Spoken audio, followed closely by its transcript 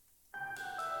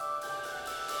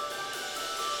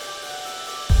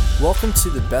Welcome to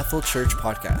the Bethel Church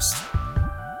Podcast.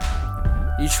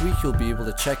 Each week you'll be able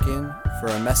to check in for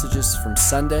our messages from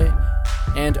Sunday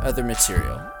and other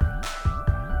material.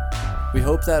 We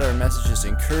hope that our messages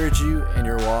encourage you in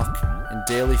your walk in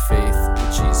daily faith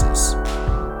with Jesus.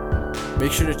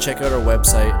 Make sure to check out our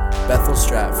website,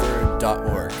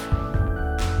 bethelstratford.org.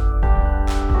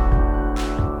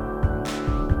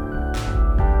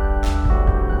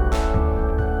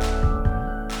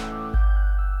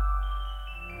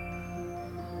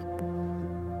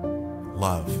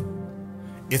 Love.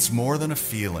 It's more than a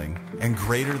feeling and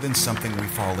greater than something we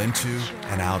fall into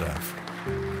and out of.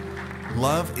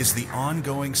 Love is the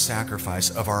ongoing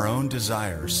sacrifice of our own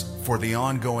desires for the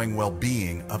ongoing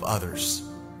well-being of others.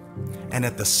 And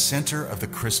at the center of the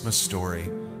Christmas story,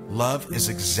 love is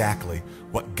exactly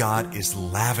what God is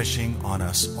lavishing on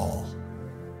us all.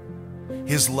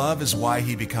 His love is why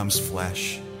he becomes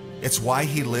flesh. It's why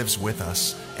he lives with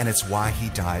us, and it's why he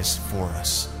dies for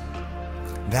us.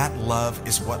 That love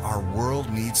is what our world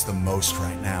needs the most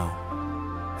right now.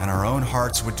 And our own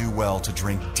hearts would do well to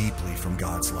drink deeply from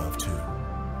God's love too.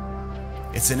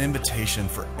 It's an invitation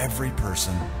for every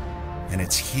person, and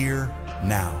it's here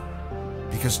now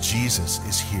because Jesus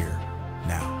is here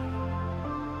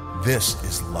now. This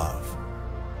is love.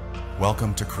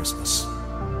 Welcome to Christmas.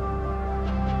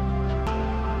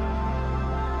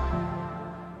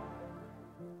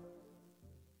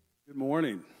 Good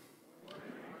morning.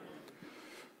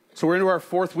 So we're into our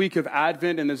fourth week of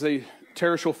Advent, and as the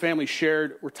Tereshul family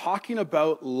shared, we're talking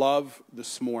about love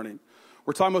this morning.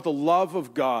 We're talking about the love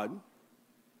of God.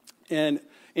 And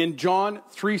in John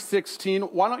 3:16,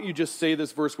 why don't you just say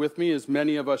this verse with me, as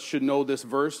many of us should know this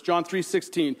verse. John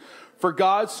 3:16, for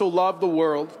God so loved the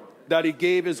world that he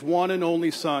gave his one and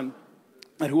only Son,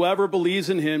 and whoever believes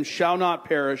in him shall not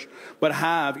perish, but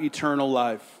have eternal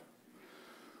life.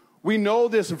 We know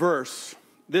this verse.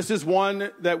 This is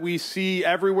one that we see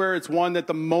everywhere. It's one that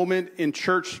the moment in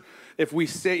church, if we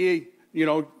say,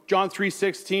 John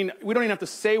 3:16, we don't even have to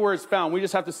say where it's found. We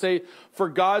just have to say, for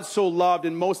God so loved.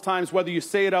 And most times, whether you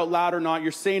say it out loud or not,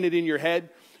 you're saying it in your head.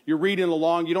 You're reading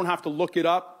along. You don't have to look it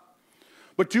up.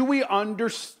 But do we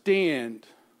understand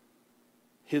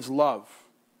his love?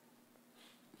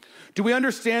 Do we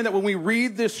understand that when we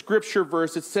read this scripture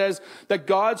verse, it says that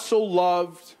God so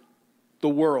loved the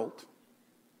world?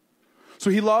 So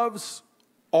he loves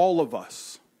all of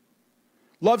us,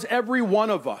 loves every one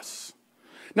of us.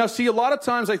 Now, see, a lot of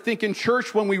times I think in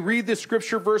church when we read this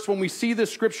scripture verse, when we see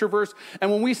this scripture verse, and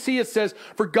when we see it says,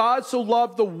 for God so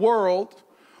loved the world,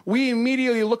 we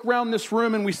immediately look around this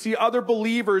room and we see other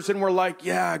believers and we're like,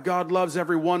 yeah, God loves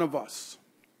every one of us.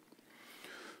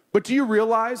 But do you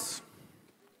realize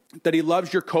that he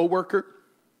loves your coworker?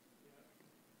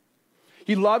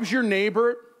 He loves your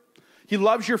neighbor. He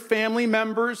loves your family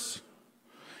members.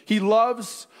 He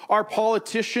loves our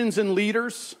politicians and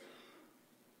leaders.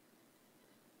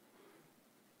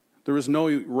 There is no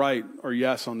right or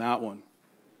yes on that one.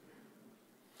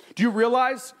 Do you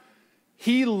realize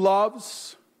he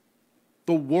loves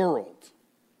the world?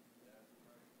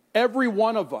 Every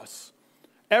one of us,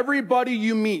 everybody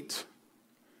you meet,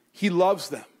 he loves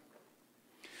them.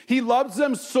 He loves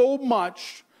them so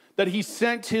much that he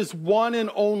sent his one and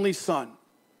only Son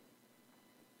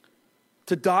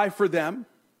to die for them,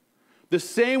 the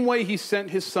same way he sent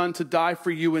his Son to die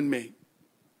for you and me.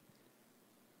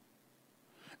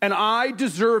 And I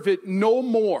deserve it no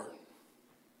more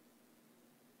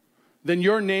than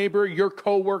your neighbor, your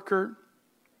coworker.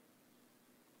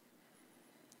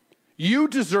 You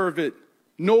deserve it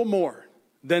no more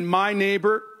than my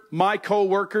neighbor, my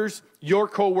coworkers, your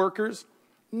coworkers.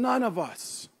 None of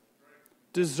us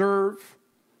deserve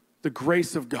the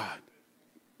grace of God.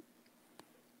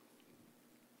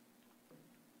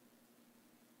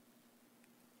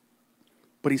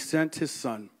 But he sent his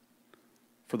Son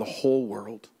for the whole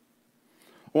world.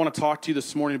 I want to talk to you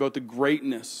this morning about the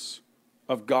greatness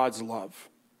of God's love.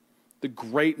 The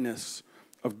greatness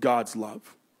of God's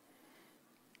love.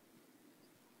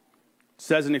 It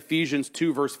says in Ephesians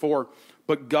 2, verse 4,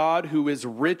 but God, who is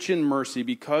rich in mercy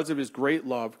because of his great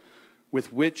love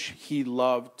with which he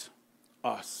loved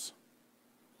us.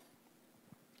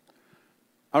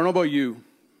 I don't know about you,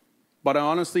 but I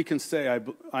honestly can say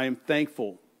I am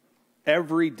thankful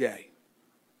every day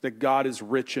that God is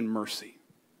rich in mercy.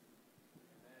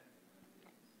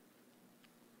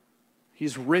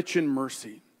 He's rich in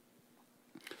mercy.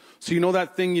 So you know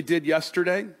that thing you did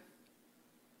yesterday?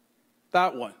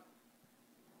 That one.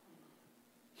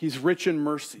 He's rich in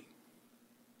mercy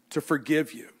to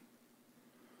forgive you.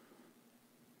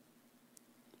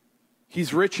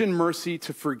 He's rich in mercy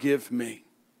to forgive me.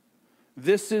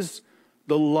 This is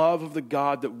the love of the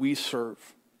God that we serve.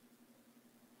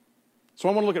 So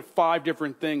I want to look at 5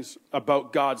 different things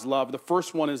about God's love. The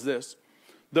first one is this: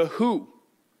 the who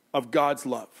of God's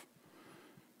love.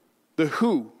 The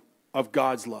who of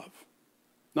God's love.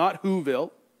 Not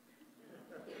Whoville.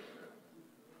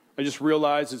 I just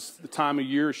realized it's the time of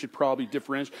year, it should probably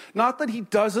differentiate. Not that he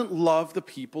doesn't love the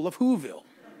people of Whoville.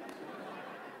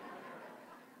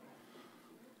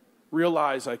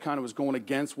 Realize I kind of was going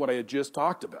against what I had just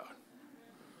talked about.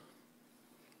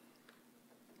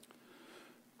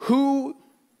 Who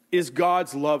is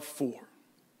God's love for?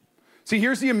 See,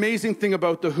 here's the amazing thing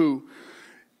about the who.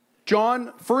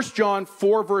 1 John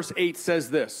 4 verse 8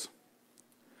 says this: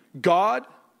 God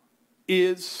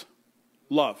is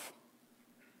love.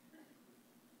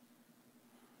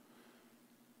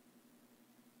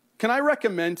 Can I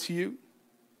recommend to you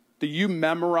that you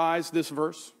memorize this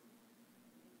verse?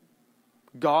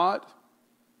 God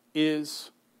is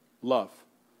love.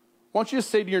 Why don't you just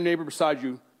say to your neighbor beside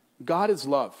you, God is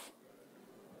love.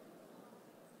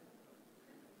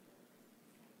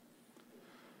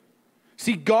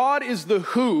 See, God is the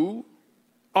who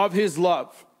of his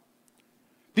love.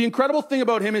 The incredible thing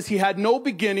about him is he had no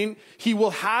beginning. He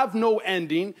will have no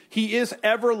ending. He is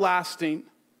everlasting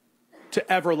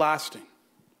to everlasting.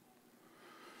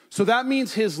 So that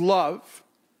means his love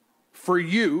for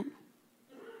you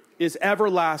is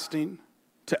everlasting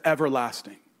to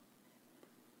everlasting.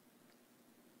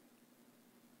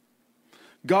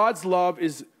 God's love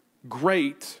is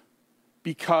great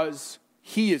because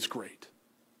he is great.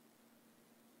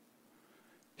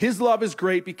 His love is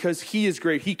great because he is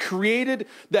great. He created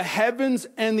the heavens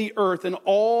and the earth and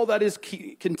all that is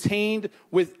contained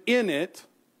within it.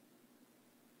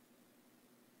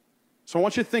 So I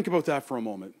want you to think about that for a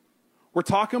moment. We're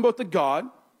talking about the God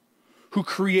who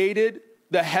created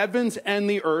the heavens and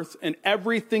the earth and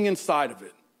everything inside of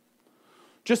it.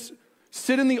 Just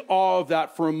sit in the awe of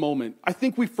that for a moment. I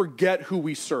think we forget who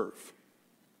we serve.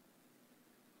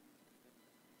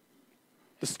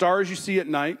 The stars you see at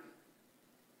night,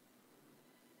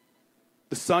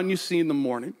 the sun you see in the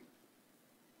morning,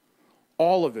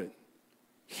 all of it,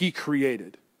 he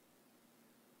created.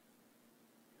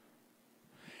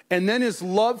 And then his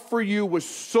love for you was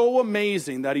so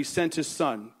amazing that he sent his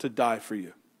son to die for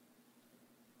you.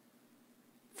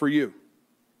 For you.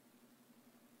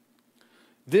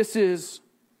 This is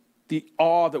the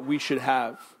awe that we should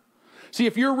have. See,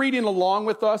 if you're reading along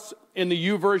with us in the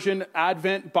YouVersion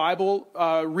Advent Bible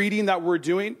reading that we're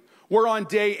doing, we're on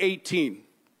day 18.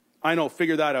 I know,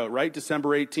 figure that out, right?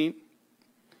 December 18.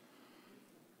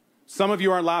 Some of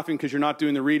you aren't laughing because you're not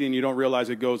doing the reading. You don't realize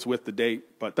it goes with the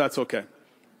date, but that's okay.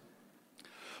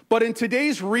 But in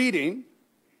today's reading,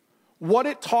 what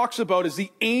it talks about is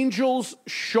the angels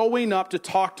showing up to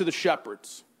talk to the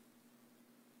shepherds.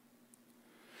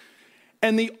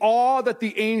 And the awe that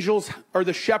the angels or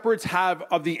the shepherds have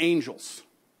of the angels.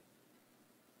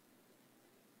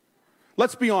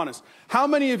 Let's be honest. How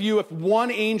many of you, if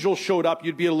one angel showed up,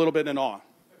 you'd be a little bit in awe?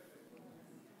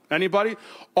 Anybody?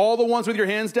 All the ones with your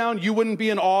hands down, you wouldn't be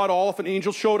in awe at all if an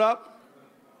angel showed up?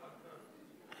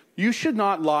 You should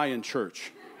not lie in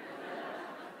church.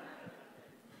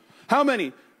 How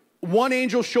many? One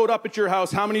angel showed up at your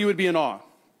house, how many of you would be in awe?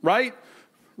 Right?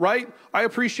 Right? I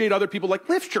appreciate other people like,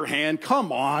 lift your hand,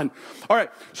 come on. All right,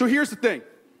 so here's the thing.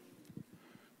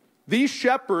 These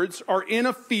shepherds are in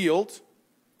a field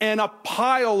and a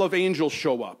pile of angels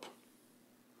show up.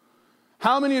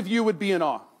 How many of you would be in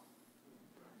awe?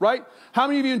 Right? How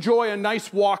many of you enjoy a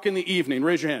nice walk in the evening?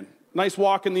 Raise your hand. Nice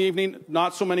walk in the evening.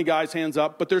 Not so many guys, hands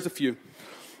up, but there's a few.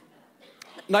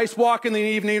 Nice walk in the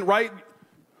evening, right?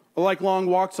 I like long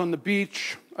walks on the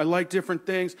beach. I like different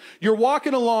things. You're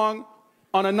walking along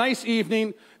on a nice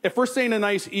evening. If we're saying a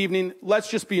nice evening, let's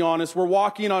just be honest. We're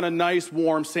walking on a nice,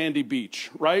 warm, sandy beach,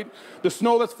 right? The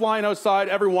snow that's flying outside,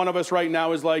 every one of us right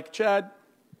now is like, Chad,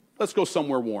 let's go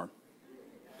somewhere warm.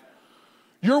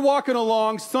 You're walking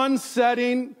along, sun's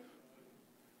setting.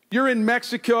 You're in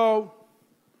Mexico.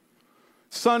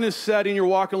 Sun is setting. You're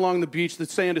walking along the beach. The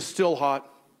sand is still hot.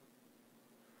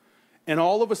 And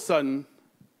all of a sudden,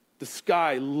 the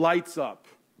sky lights up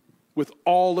with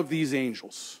all of these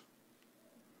angels.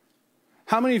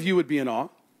 How many of you would be in awe?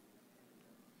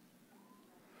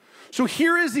 So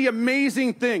here is the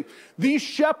amazing thing. These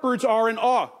shepherds are in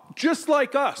awe, just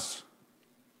like us.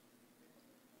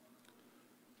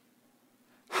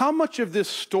 How much of this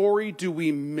story do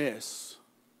we miss?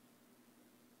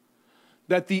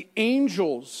 That the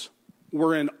angels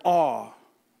were in awe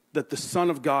that the Son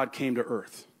of God came to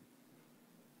earth.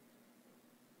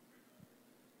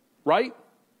 Right?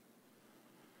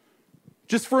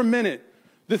 Just for a minute.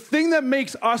 The thing that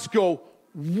makes us go,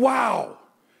 wow.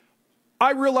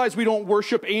 I realize we don't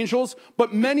worship angels,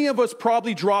 but many of us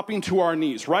probably dropping to our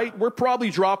knees, right? We're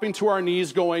probably dropping to our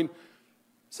knees going,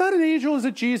 is that an angel? Is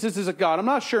it Jesus? Is it God? I'm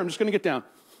not sure. I'm just going to get down.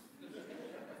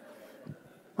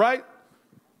 Right?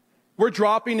 We're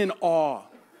dropping in awe.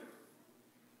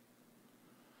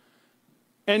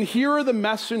 And here are the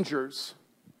messengers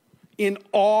in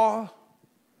awe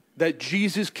that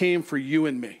Jesus came for you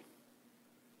and me.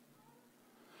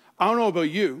 I don't know about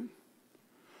you,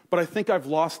 but I think I've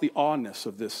lost the awness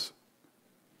of this.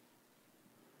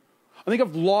 I think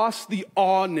I've lost the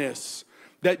awness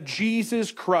that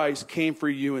Jesus Christ came for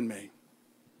you and me.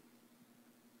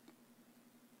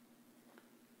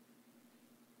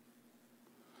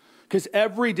 Because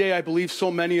every day, I believe so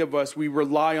many of us, we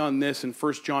rely on this. In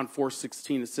 1 John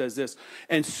 4:16, it says this,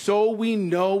 and so we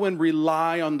know and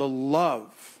rely on the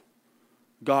love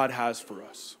God has for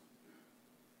us.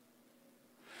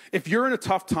 If you're in a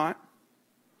tough time,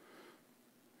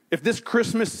 if this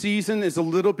Christmas season is a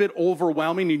little bit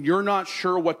overwhelming and you're not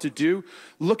sure what to do,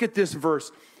 look at this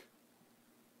verse.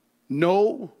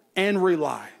 Know and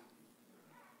rely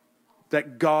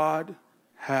that God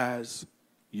has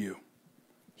you.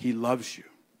 He loves you.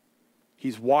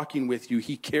 He's walking with you.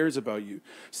 He cares about you.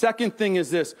 Second thing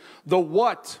is this, the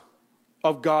what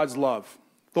of God's love.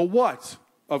 The what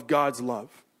of God's love.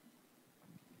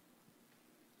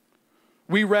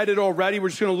 We read it already. We're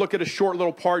just going to look at a short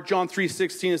little part. John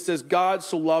 3:16, it says, God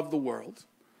so loved the world.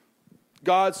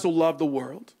 God so loved the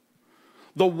world.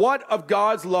 The what of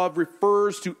God's love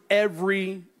refers to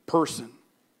every person.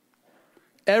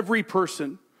 Every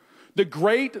person. The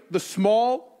great, the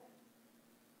small,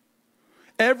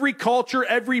 every culture,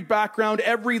 every background,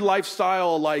 every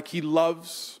lifestyle alike. He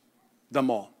loves them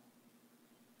all.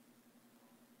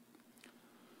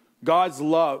 God's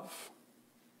love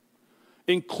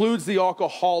includes the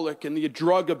alcoholic and the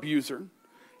drug abuser.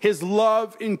 His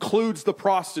love includes the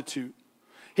prostitute.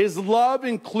 His love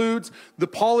includes the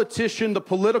politician, the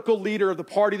political leader of the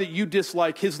party that you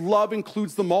dislike. His love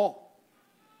includes them all.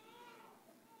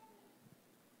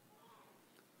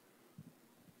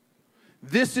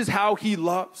 This is how he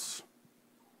loves.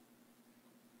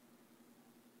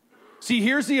 See,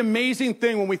 here's the amazing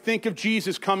thing when we think of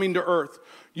Jesus coming to earth.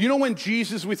 You know, when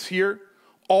Jesus was here,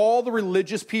 all the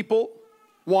religious people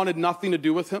wanted nothing to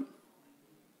do with him.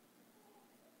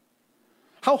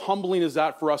 How humbling is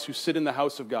that for us who sit in the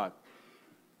house of God?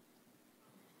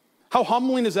 How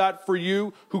humbling is that for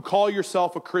you who call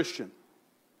yourself a Christian?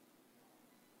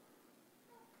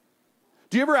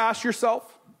 Do you ever ask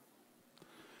yourself,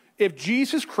 if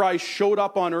Jesus Christ showed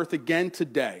up on earth again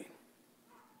today,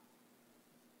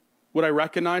 would I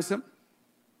recognize him?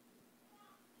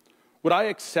 Would I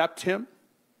accept him?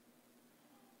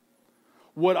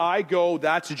 Would I go,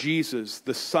 that's Jesus,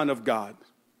 the Son of God?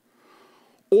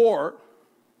 Or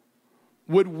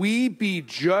would we be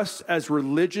just as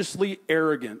religiously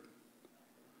arrogant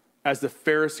as the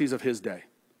Pharisees of his day?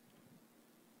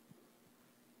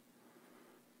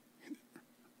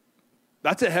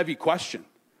 That's a heavy question.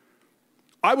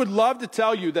 I would love to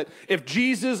tell you that if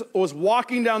Jesus was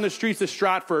walking down the streets of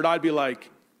Stratford, I'd be like,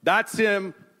 that's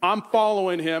him, I'm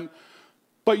following him.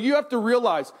 But you have to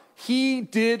realize, he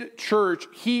did church,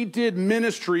 he did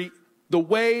ministry the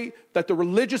way that the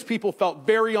religious people felt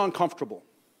very uncomfortable.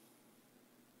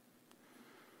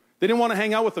 They didn't want to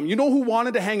hang out with him. You know who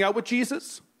wanted to hang out with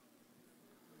Jesus?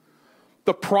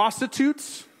 The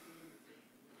prostitutes,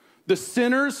 the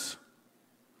sinners,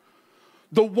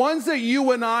 the ones that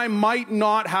you and I might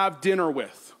not have dinner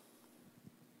with.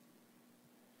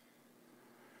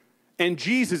 And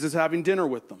Jesus is having dinner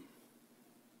with them.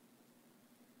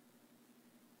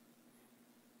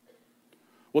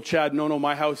 Well, Chad, no,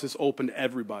 my house is open to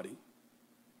everybody.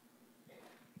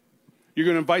 You're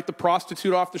going to invite the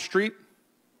prostitute off the street?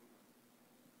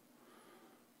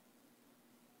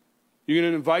 You're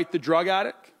going to invite the drug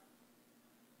addict?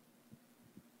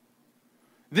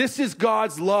 This is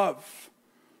God's love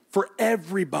for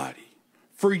everybody,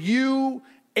 for you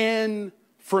and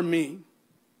for me.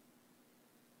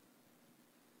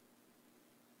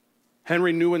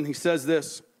 Henry Nouwen, he says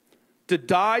this, to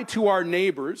die to our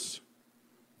neighbors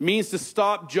means to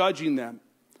stop judging them,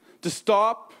 to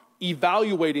stop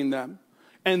evaluating them,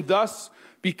 and thus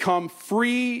become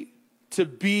free to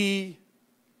be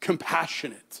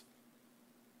compassionate.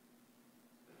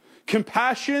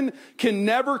 Compassion can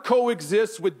never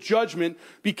coexist with judgment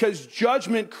because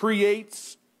judgment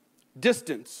creates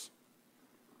distance.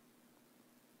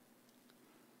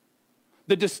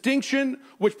 The distinction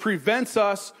which prevents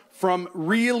us from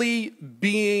really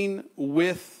being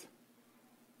with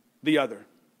the other.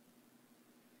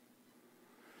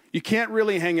 You can't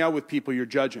really hang out with people you're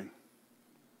judging.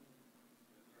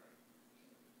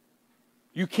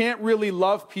 You can't really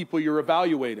love people you're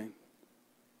evaluating.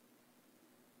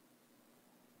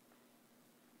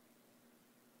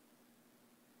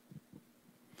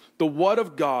 The what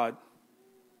of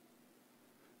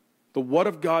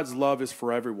God's love is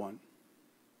for everyone.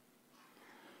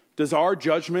 Does our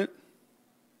judgment,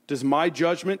 does my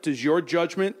judgment, does your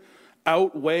judgment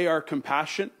outweigh our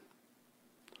compassion?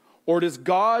 Or does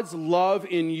God's love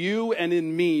in you and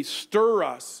in me stir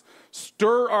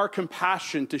our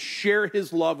compassion to share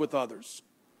his love with others?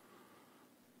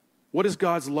 What does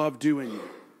God's love do in you?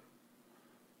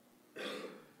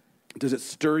 Does it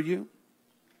stir you?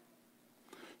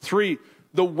 3,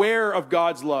 the where of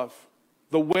God's love.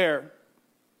 The where.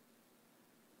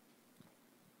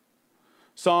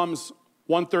 Psalms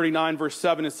 139 verse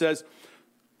 7, it says,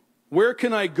 "Where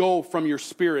can I go from your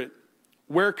spirit?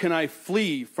 Where can I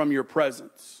flee from your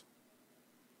presence?"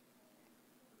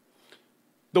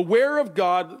 The where of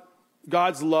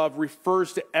God's love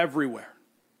refers to everywhere.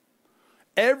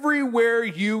 Everywhere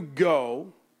you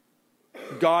go,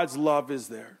 God's love is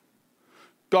there.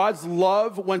 God's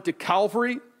love went to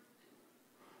Calvary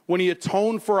when he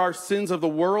atoned for our sins of the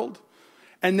world,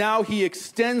 and now he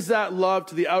extends that love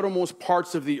to the outermost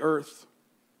parts of the earth.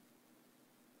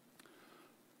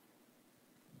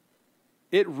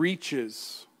 It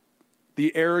reaches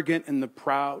the arrogant and the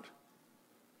proud.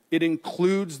 It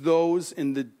includes those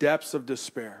in the depths of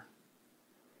despair.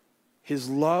 His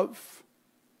love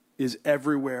is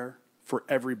everywhere for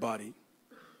everybody.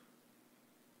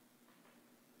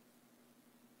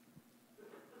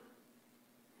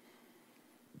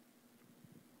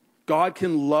 God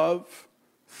can love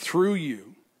through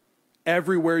you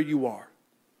everywhere you are,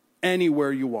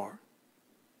 anywhere you are.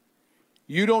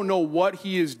 You don't know what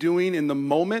he is doing in the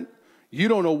moment. You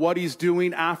don't know what he's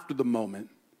doing after the moment.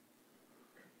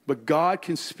 But God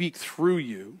can speak through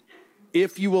you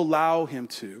if you allow him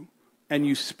to, and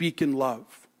you speak in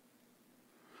love.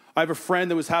 I have a friend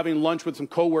that was having lunch with some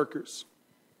coworkers.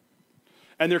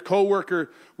 And their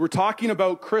coworker were talking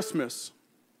about Christmas.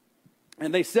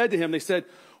 And they said to him,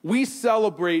 we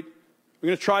celebrate, I'm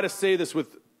going to try to say this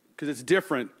because it's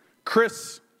different.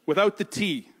 Chris, without the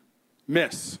T,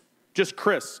 miss. Just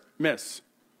Chris, miss.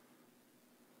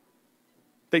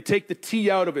 They take the T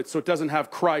out of it so it doesn't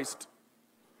have Christ.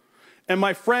 And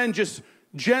my friend just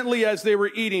gently as they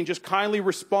were eating, just kindly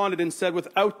responded and said,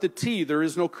 without the T, there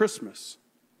is no Christmas.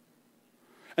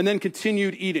 And then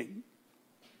continued eating.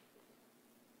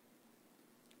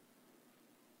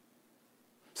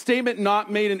 Statement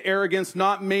not made in arrogance,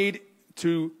 not made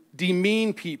to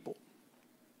demean people,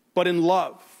 but in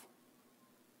love.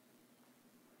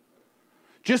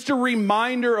 Just a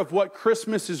reminder of what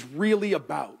Christmas is really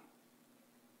about.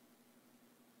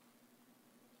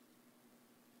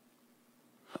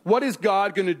 What is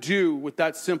God going to do with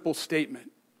that simple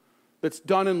statement that's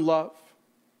done in love,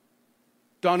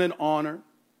 done in honor?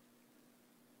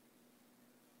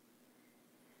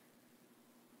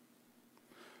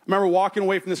 I remember walking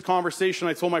away from this conversation,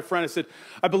 I told my friend, I said,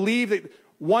 I believe that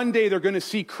one day they're going to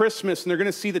see Christmas and they're going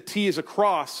to see the T as a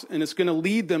cross, and it's going to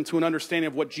lead them to an understanding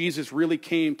of what Jesus really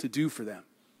came to do for them.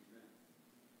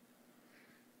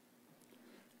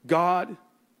 God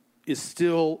is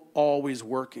still always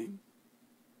working.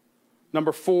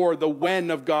 Number 4, the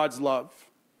when of God's love.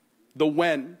 The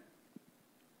when.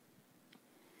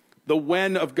 The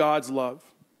when of God's love.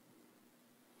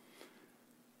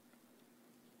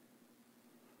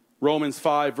 Romans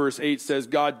 5 verse 8 says,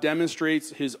 God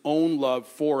demonstrates his own love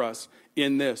for us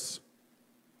in this.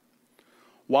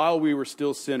 While we were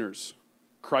still sinners,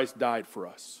 Christ died for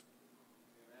us.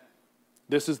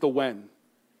 This is the when.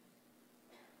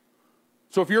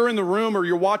 So if you're in the room or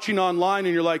you're watching online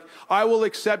and you're like, I will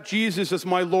accept Jesus as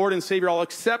my Lord and Savior, I'll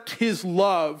accept his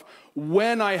love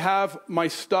when I have my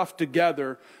stuff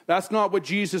together, that's not what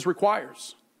Jesus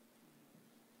requires.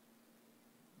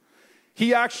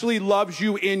 He actually loves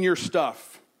you in your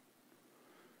stuff.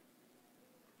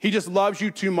 He just loves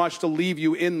you too much to leave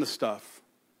you in the stuff.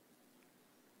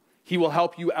 He will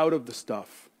help you out of the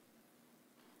stuff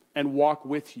and walk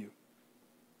with you.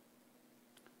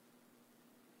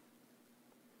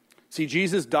 See,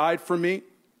 Jesus died for me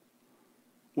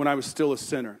when I was still a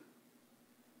sinner.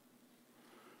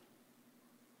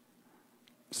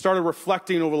 Started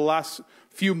reflecting over the last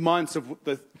few months of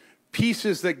the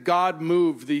pieces that God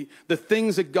moved, the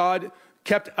things that God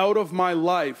kept out of my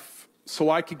life so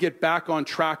I could get back on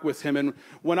track with him. And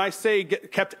when I say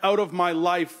kept out of my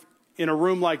life in a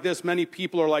room like this, many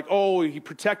people are like, oh, he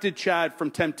protected Chad from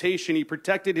temptation. He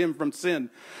protected him from sin.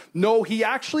 No, he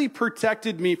actually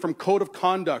protected me from code of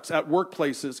conducts at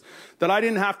workplaces that I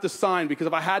didn't have to sign, because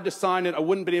if I had to sign it, I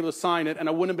wouldn't have been able to sign it, and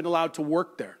I wouldn't have been allowed to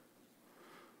work there.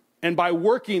 And by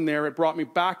working there, it brought me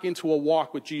back into a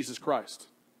walk with Jesus Christ.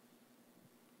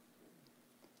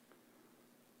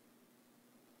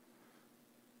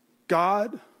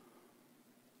 God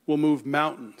will move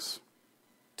mountains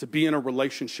to be in a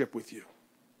relationship with you.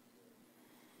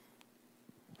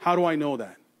 How do I know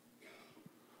that?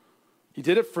 He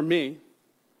did it for me,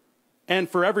 and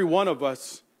for every one of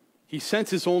us, he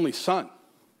sent his only son.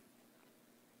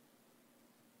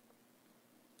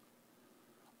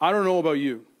 I don't know about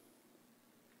you,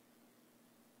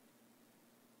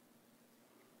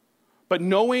 but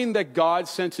knowing that God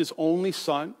sent his only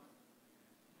son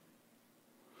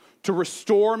to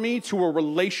restore me to a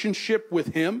relationship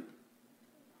with him,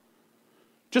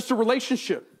 just a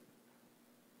relationship.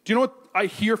 Do you know what I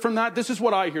hear from that? This is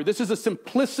what I hear. This is the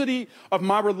simplicity of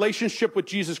my relationship with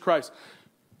Jesus Christ.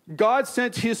 God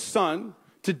sent his son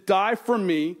to die for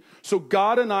me so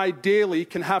God and I daily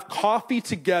can have coffee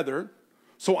together,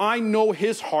 so I know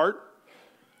his heart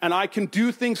and I can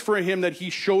do things for him that he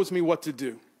shows me what to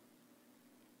do.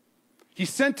 He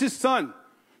sent his son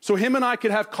so him and I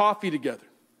could have coffee together.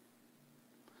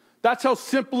 That's how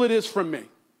simple it is for me.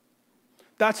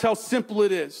 That's how simple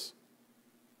it is.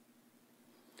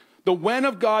 The when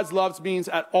of God's love means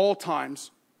at all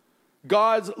times.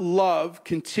 God's love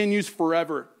continues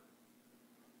forever,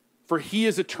 for he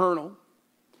is eternal.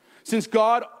 Since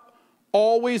God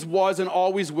always was and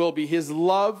always will be, his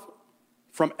love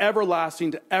from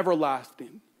everlasting to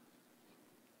everlasting.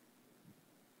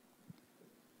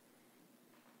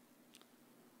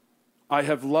 I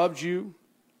have loved you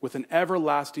with an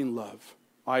everlasting love.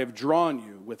 I have drawn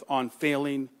you with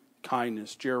unfailing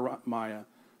kindness. Jeremiah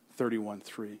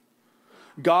 31:3.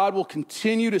 God will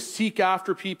continue to seek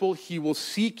after people. He will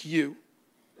seek you.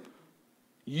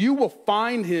 You will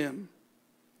find him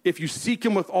if you seek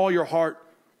him with all your heart.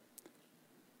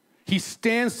 He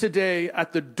stands today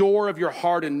at the door of your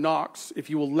heart and knocks. If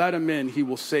you will let him in, he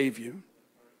will save you.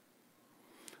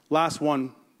 Last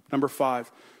one, number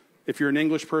 5. If you're an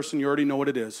English person, you already know what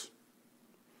it is.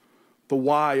 The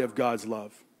why of God's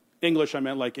love. English, I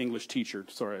meant like English teacher.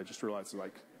 Sorry, I just realized,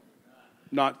 like,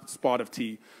 not spot of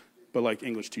tea, but like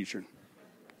English teacher.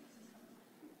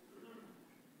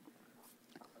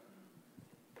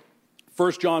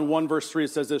 First John 1 verse 3,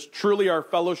 it says this: truly our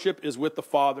fellowship is with the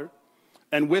Father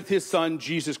and with his Son,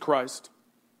 Jesus Christ.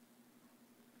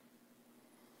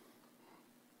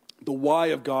 The why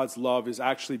of God's love is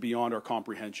actually beyond our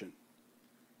comprehension.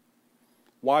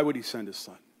 Why would he send his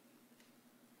son?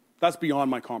 That's beyond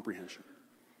my comprehension.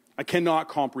 I cannot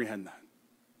comprehend that.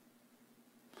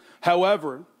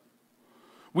 However,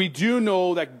 we do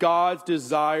know that God's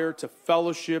desire to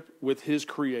fellowship with his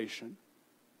creation,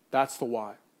 that's the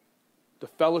why. To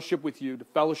fellowship with you, to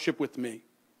fellowship with me.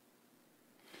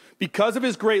 Because of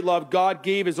his great love, God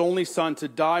gave his only son to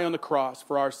die on the cross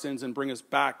for our sins and bring us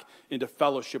back into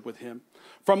fellowship with him.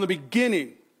 From the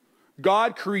beginning,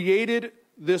 God created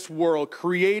this world,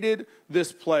 created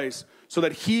this place so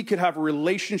that he could have a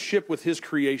relationship with his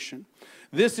creation.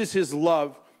 This is his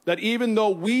love, that even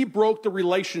though we broke the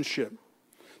relationship,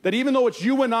 that even though it's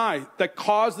you and I that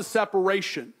caused the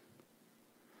separation,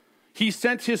 he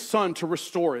sent his son to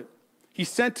restore it. He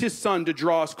sent his son to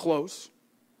draw us close.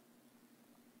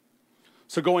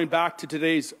 So going back to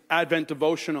today's Advent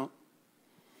devotional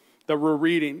that we're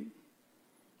reading,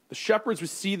 the shepherds would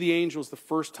see the angels the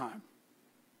first time.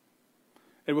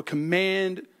 It would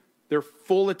command their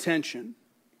full attention.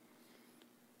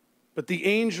 But the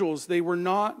angels, they were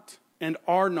not and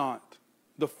are not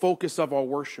the focus of our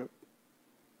worship.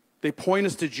 They point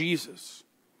us to Jesus.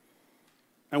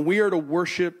 And we are to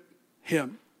worship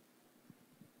him.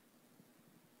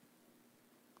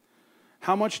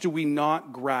 How much do we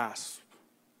not grasp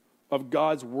of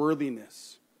God's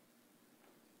worthiness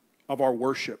of our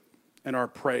worship and our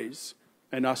praise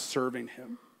and us serving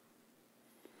him?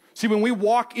 See, when we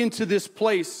walk into this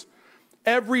place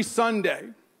every Sunday,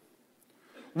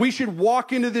 we should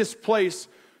walk into this place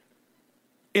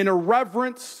in a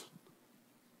reverence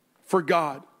for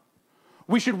God.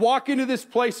 We should walk into this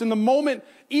place in the moment,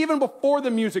 even before the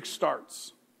music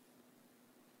starts.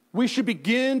 We should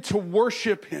begin to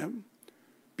worship him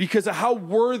because of how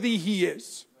worthy he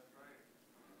is.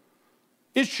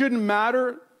 It shouldn't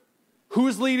matter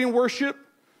who's leading worship.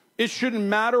 It shouldn't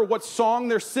matter what song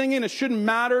they're singing. It shouldn't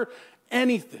matter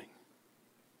anything.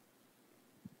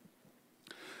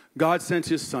 God sent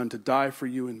his son to die for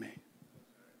you and me.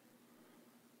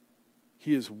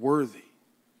 He is worthy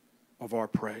of our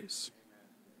praise.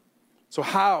 So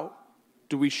how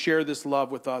do we share this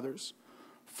love with others?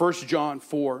 1 John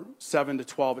 4, 7 to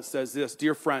 12, it says this,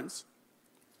 "Dear friends,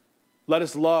 let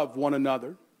us love one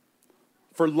another,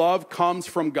 for love comes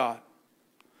from God.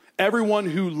 Everyone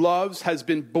who loves has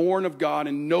been born of God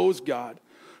and knows God.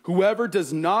 Whoever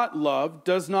does not love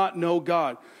does not know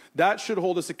God." That should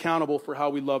hold us accountable for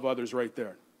how we love others right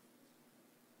there.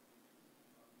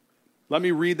 Let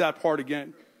me read that part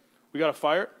again. We got a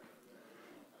fire?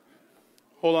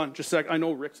 Hold on just a sec. I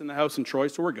know Rick's in the house and Troy,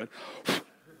 so we're good.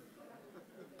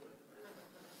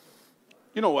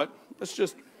 You know what? Let's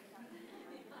just...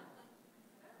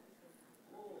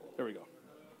 There we go.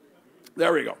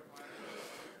 There we go.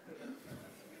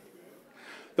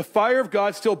 The fire of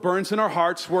God still burns in our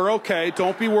hearts. We're okay.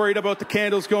 Don't be worried about the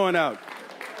candles going out.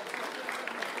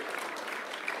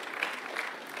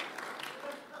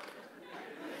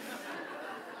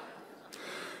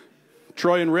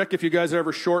 Troy and Rick, if you guys are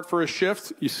ever short for a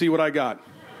shift, you see what I got.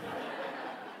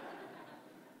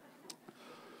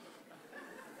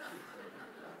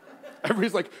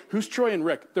 Everybody's like, who's Troy and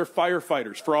Rick? They're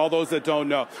firefighters, for all those that don't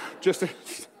know.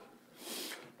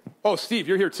 Oh, Steve,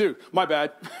 you're here too. My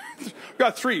bad.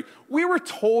 Got 3. We were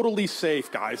totally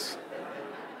safe, guys.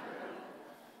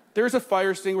 There's a fire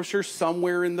extinguisher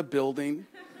somewhere in the building.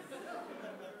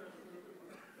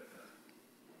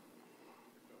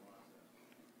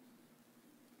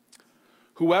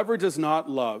 Whoever does not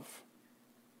love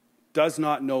does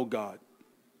not know God,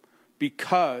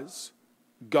 because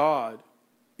God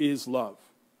is love.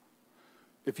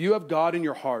 If you have God in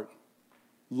your heart,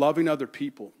 loving other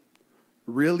people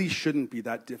really shouldn't be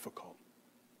that difficult,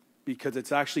 because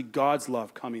it's actually God's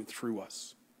love coming through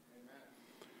us.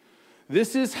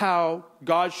 This is how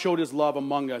God showed his love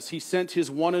among us. He sent his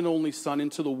one and only Son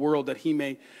into the world that he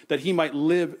might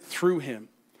live through him.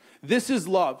 This is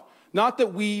love. Not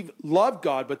that we loved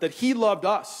God, but that he loved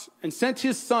us and sent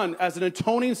his Son as an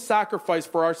atoning sacrifice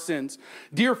for our sins.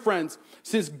 Dear friends,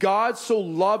 since God so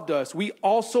loved us, we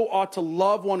also ought to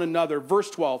love one another. Verse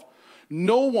 12,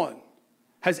 no one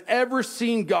has ever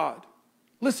seen God.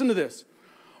 Listen to this.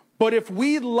 But if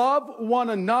we love one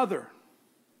another,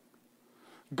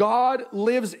 God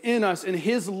lives in us and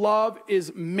his love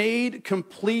is made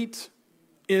complete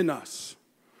in us.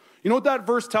 You know what that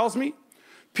verse tells me?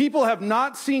 People have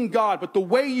not seen God, but the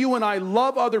way you and I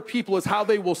love other people is how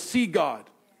they will see God.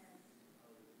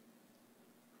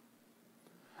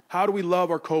 How do we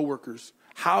love our coworkers?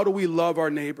 How do we love our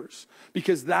neighbors?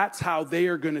 Because that's how they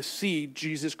are going to see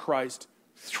Jesus Christ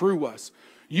through us.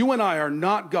 You and I are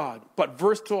not God, but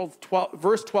verse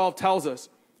 12 tells us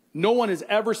no one has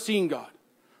ever seen God.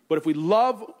 But if we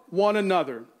love one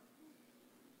another,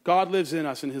 God lives in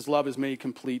us and his love is made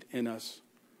complete in us.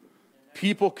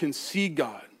 People can see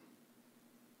God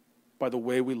by the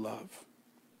way we love.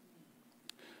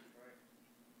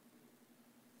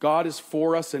 God is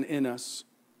for us and in us.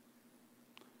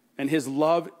 And his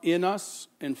love in us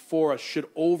and for us should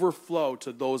overflow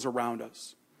to those around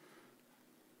us.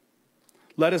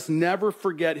 Let us never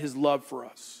forget his love for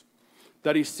us,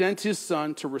 that he sent his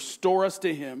Son to restore us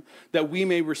to him, that we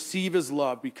may receive his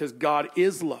love, because God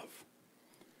is love.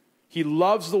 He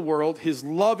loves the world. His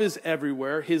love is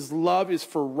everywhere. His love is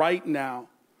for right now.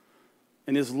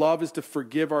 And his love is to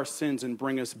forgive our sins and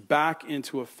bring us back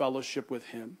into a fellowship with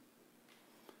him.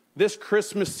 This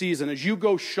Christmas season, as you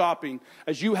go shopping,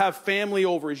 as you have family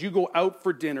over, as you go out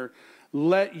for dinner,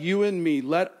 let you and me,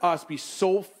 let us be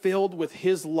so filled with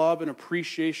his love and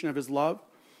appreciation of his love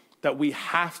that we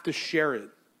have to share it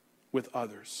with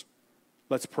others.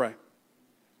 Let's pray.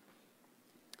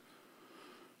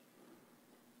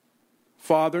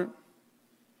 Father,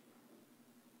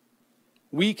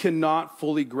 we cannot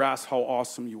fully grasp how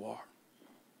awesome you are.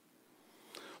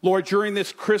 Lord, during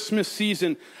this Christmas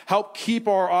season, help keep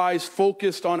our eyes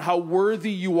focused on how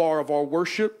worthy you are of our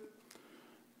worship.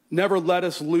 Never let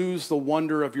us lose the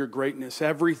wonder of your greatness.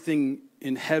 Everything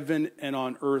in heaven and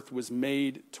on earth was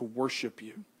made to worship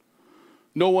you.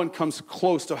 No one comes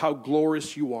close to how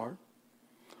glorious you are.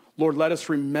 Lord, let us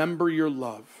remember your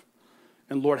love.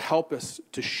 And Lord, help us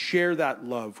to share that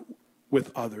love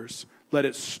with others. Let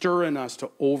it stir in us to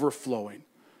overflowing.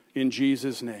 In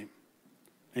Jesus' name,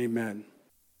 amen.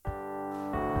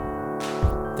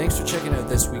 Thanks for checking out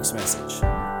this week's message,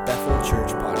 Bethel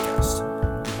Church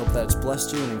Podcast. We hope that it's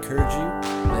blessed you and encouraged you,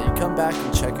 and that you come back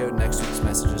and check out next week's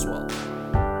message as well.